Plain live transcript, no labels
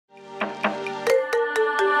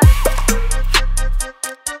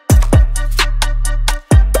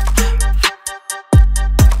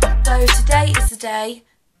today.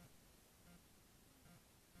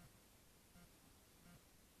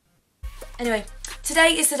 Anyway,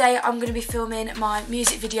 today is the day I'm going to be filming my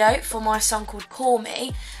music video for my song called Call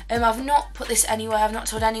Me. I've not put this anywhere, I've not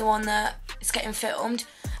told anyone that it's getting filmed.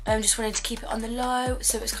 Just wanted to keep it on the low,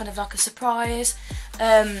 so it's kind of like a surprise.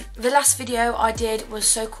 The last video I did was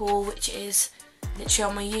So Cool, which is literally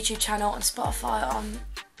on my YouTube channel, on Spotify, on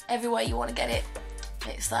everywhere you want to get it,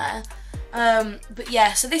 it's there. But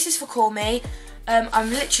yeah, so this is for Call Me. I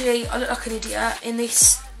look like an idiot in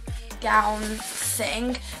this gown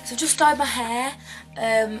thing, so I've just dyed my hair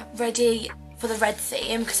ready for the red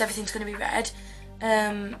theme because everything's going to be red,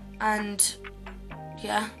 and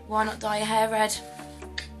yeah, why not dye your hair red?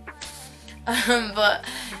 But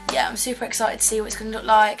yeah, I'm super excited to see what it's going to look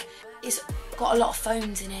like. It's got a lot of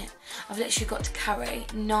phones in it. I've literally got to carry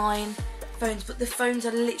 9 phones, but the phones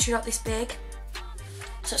are literally like this big,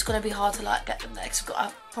 so it's going to be hard to like get them there because I've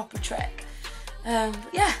got a proper trick. But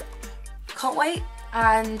yeah, can't wait.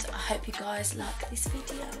 And I hope you guys like this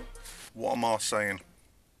video. What am I saying?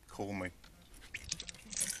 Call me.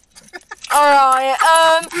 Alright,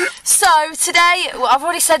 so today, well, I've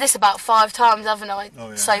already said this about 5 times, haven't I,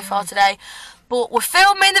 so far today. But we're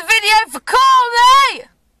filming the video for Call Me!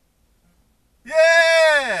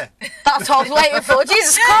 Yeah! That's what I was waiting for,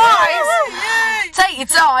 Jesus Christ! Take your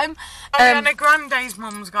time. Ariana Grande's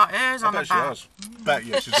mum's got hers on the back. Bet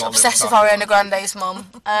you she's obsessed with Ariana Grande's mum.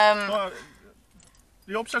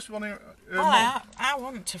 You're obsessed with her mum? I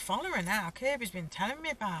want to follow her now. Kirby's been telling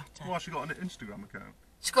me about her. Well, she got an Instagram account.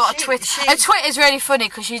 She's got a Twitter. Her Twitter's really funny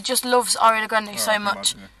because she just loves Ariana Grande so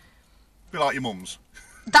much. Be like your mum's.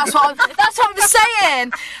 That's what I'm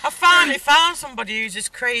saying. I found somebody who's as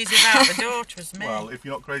crazy about the daughter as me. Well, if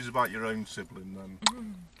you're not crazy about your own sibling, then...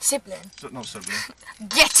 Sibling? Not sibling.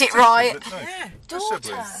 Get it right. Sibling, no. Yeah.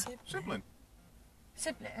 Daughter. Sibling.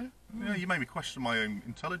 Sibling? Yeah, you made me question my own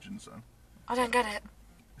intelligence then. I don't get it.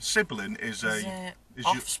 Sibling is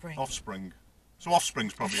offspring. Your offspring. So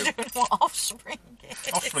offspring's probably what offspring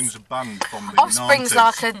is? Offspring's a band from the Offspring's 90s.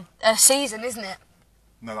 like a season, isn't it?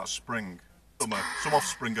 No, that's spring. Summer. Some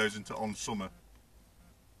offspring goes into on summer.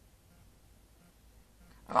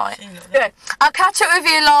 Right. Anyway, I'll catch up with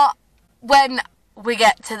you lot when we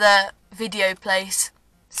get to the video place.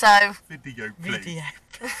 So Video place.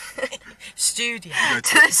 Studio.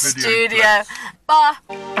 To the studio. Bye.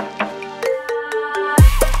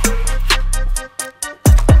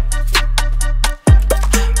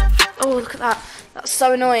 Oh, look at that. That's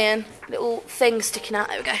so annoying. Little thing sticking out.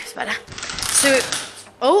 There we go. It's better. So,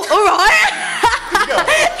 oh, alright.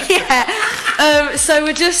 Yeah. So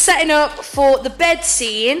we're just setting up for the bed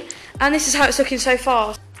scene, and this is how it's looking so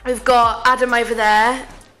far. We've got Adam over there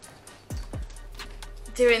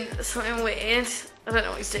doing something weird. I don't know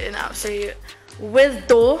what he's doing now. So with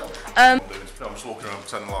door. I'm just walking around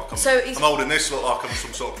pretending like I'm holding this, look like I'm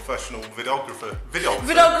some sort of professional videographer.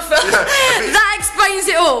 Videographer. Yeah. That explains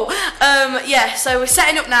it all. Yeah, so we're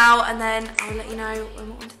setting up now, and then I'll let you know when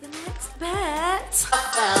we're on to the next bit.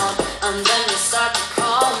 And then you start to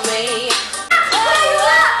call me. Where you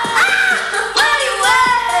at? Where you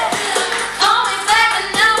at? Call me back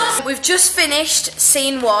and now. We've just finished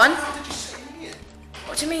scene 1.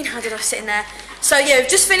 What do you mean, how did I sit in there? So yeah, we've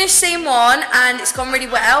just finished scene 1 and it's gone really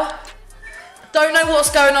well. Don't know what's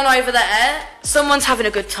going on over there. Someone's having a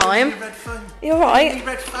good time. You alright? I need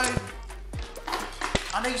red phone.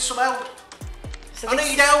 I need some help. I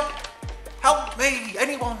need help. Help me,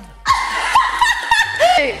 anyone.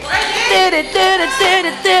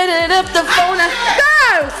 Up the phone.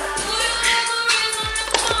 Go!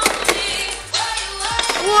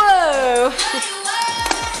 Whoa!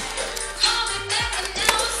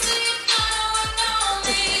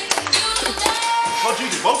 God, you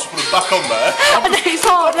did well to put it back on there. I know, it's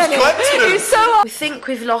hard, isn't it? It's so hard. We think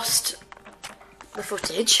we've lost the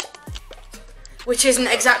footage, which isn't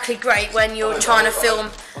exactly great when you're trying to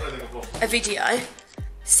film a video.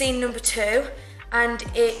 Scene number 2, and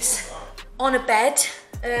it's on a bed,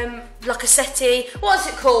 like a settee. What's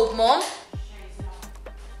it called, Mom?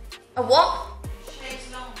 A what?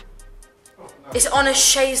 Chaise longue. It's on a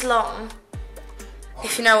chaise longue.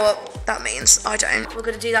 If you know what that means, I don't. We're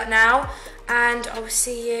going to do that now, and I will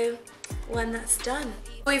see you when that's done.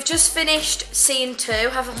 We've just finished scene 2,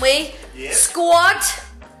 haven't we? Yeah. Squad,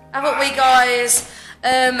 haven't we, guys?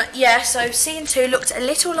 Yeah, so scene 2 looked a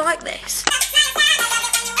little like this.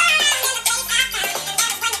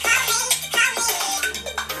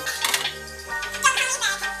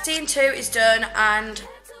 Scene 2 is done, and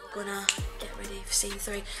I'm gonna get ready for scene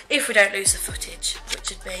 3. If we don't lose the footage, which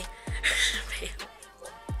would be...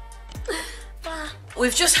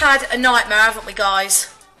 We've just had a nightmare, haven't we, guys?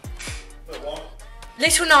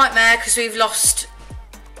 Little nightmare because we've lost.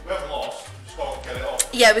 We haven't lost, we just can't get it off.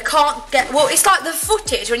 Yeah, we can't get. Well, it's like the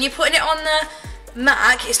footage when you're putting it on the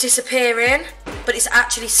Mac, it's disappearing, but it's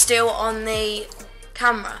actually still on the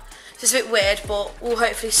camera. So it's a bit weird, but we'll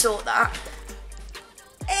hopefully sort that.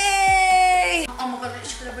 Hey! Oh my god, I'm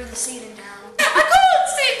just gonna bring the ceiling down. I can't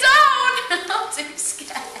sit down! I'm too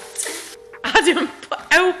scared. Adam, put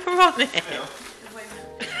Oprah on it. Yeah.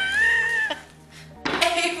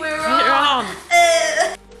 Hey, we're on. You're on.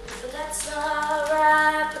 That's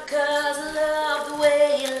alright because I love the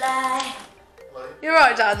way you lie. You're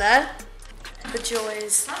right down there. The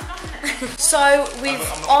joys. So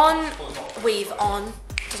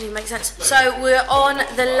doesn't even make sense. So we're on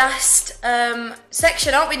the last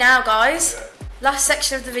section, aren't we now, guys? Yeah. Last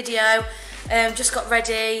section of the video. Just got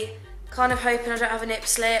ready. Kind of hoping I don't have a nip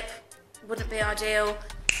slip. Wouldn't be ideal.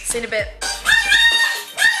 See you in a bit.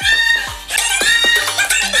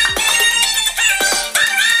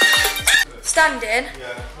 Standing.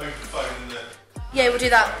 Yeah, move the phone in there. Yeah, we'll do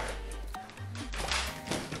that.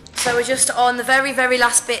 So we're just on the very, very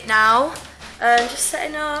last bit now. Just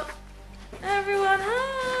setting up. Everyone,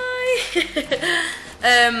 hi!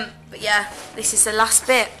 But yeah, this is the last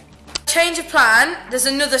bit. Change of plan, there's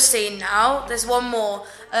another scene now. There's one more.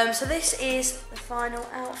 So this is the final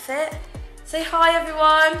outfit. Say hi,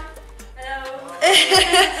 everyone. Hello.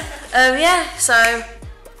 Yeah, so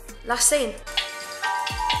last scene.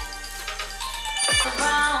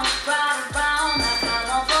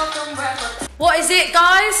 What is it,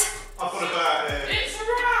 guys? I thought about it. It's a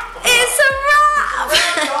wrap. It's a wrap!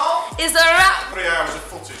 It's a wrap! 3 hours of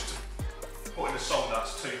footage to put in a song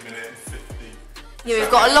that's 2 minutes and 50. Yeah,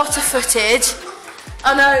 we've got a lot of footage.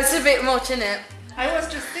 I know, it's a bit much, isn't it? I was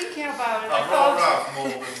just thinking about it. I'd rather have more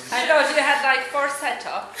than... I thought you had like 4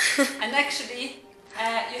 setups, and actually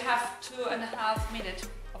you have 2.5 minutes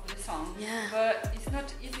of the song. Yeah. But it's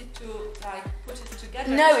not easy to like put it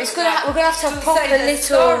together. No, it's So we're gonna have to have proper say the little.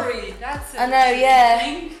 story. That's I know, yeah.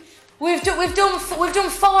 thing. We've done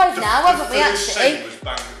 5 now, haven't we? The first Actually.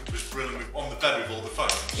 scene was brilliant on the bed with all the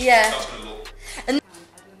phones. Yeah. That's going to look... And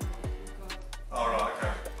Alright,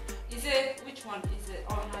 okay. Is it, which one is it?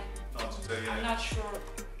 Oh, no, 92, yeah. I'm not sure.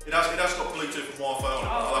 It has got Bluetooth and Wi-Fi on it, but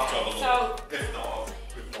I'll have to have a look. So, If not,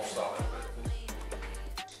 we've lost that little bit.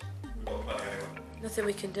 We've got plenty anyway. nothing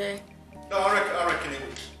we can do. No, I reckon it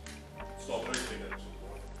would start moving at some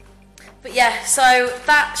point. But yeah, so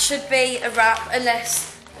that should be a wrap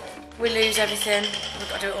unless we lose everything. We've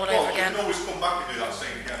got to do it all over Well, you again. can always come back and do that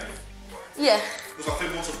scene again. Yeah. Because I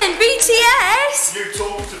think once And BTS! you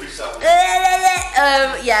talk to yourself.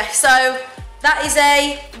 Yeah, so that is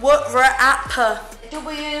a wrap.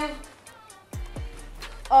 W-R-A-P.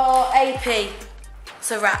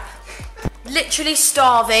 It's a wrap. Literally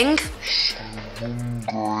starving.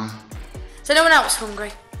 So no one else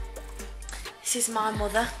hungry. This is my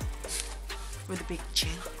mother. With a big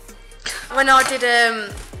chin. When I did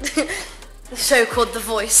the show called The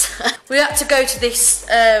Voice, we had to go to this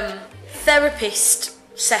therapist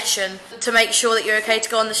session to make sure that you're okay to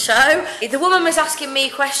go on the show. The woman was asking me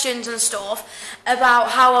questions and stuff about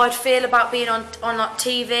how I'd feel about being on like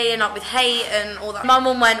TV and like with hate and all that. My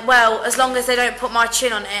mum went, well, as long as they don't put my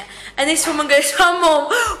chin on it. And this woman goes, oh, Mum,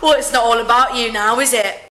 well, it's not all about you now, is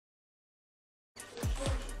it?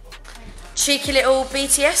 Cheeky little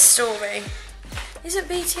BTS story. Isn't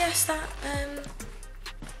BTS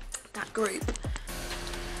that group?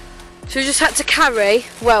 So we just had to carry,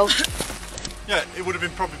 well... Yeah, it would have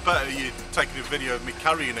been probably better you taking a video of me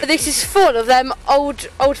carrying it. This is full of them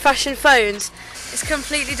old-fashioned phones. It's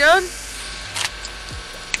completely done.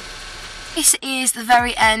 This is the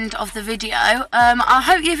very end of the video. I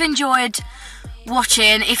hope you've enjoyed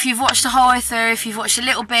watching. If you've watched the whole way through, if you've watched a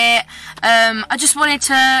little bit, I just wanted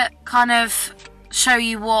to kind of show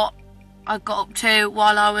you what I got up to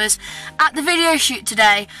while I was at the video shoot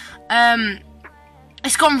today.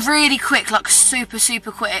 It's gone really quick, like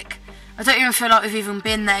super quick. I don't even feel like we've even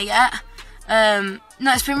been there yet. No,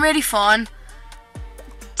 it's been really fun.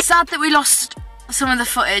 Sad that we lost some of the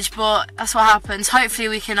footage, but that's what happens. Hopefully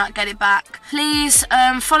we can like get it back. Please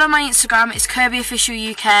follow my Instagram, it's Kirby Official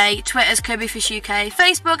UK, Twitter's Kirby Official UK,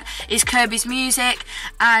 Facebook is Kirby's Music,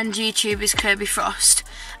 and YouTube is Kirby Frost.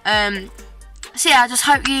 So yeah, I just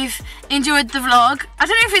hope you've enjoyed the vlog. I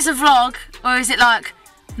don't know if it's a vlog or is it like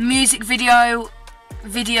music video.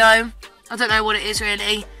 I don't know what it is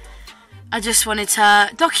really. I just wanted to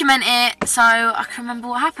document it so I can remember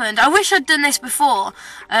what happened. I wish I'd done this before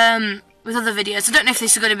with other videos. I don't know if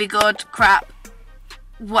this is going to be good, crap,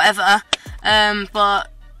 whatever. But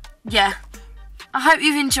yeah, I hope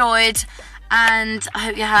you've enjoyed and I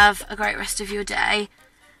hope you have a great rest of your day.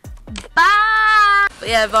 Bye! But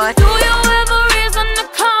yeah, bye. Do you have a reason to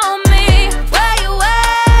call me? Where you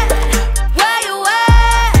at? Where you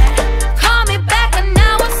at? Call me back and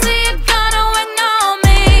now I see you gonna ignore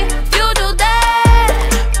me. You do that,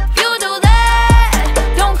 you do that.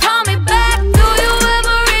 Don't call me back. Do you have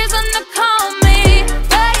a reason to call me?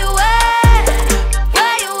 Where you at?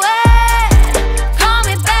 Where you at? Call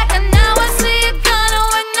me back and now I see you gonna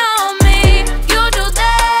ignore me. You do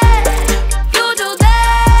that, you do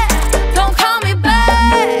that. Don't call me back.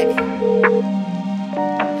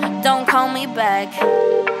 Don't call me back.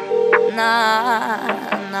 Nah,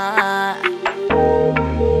 nah.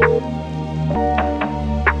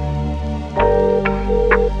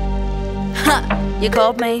 Ha, you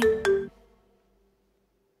called me.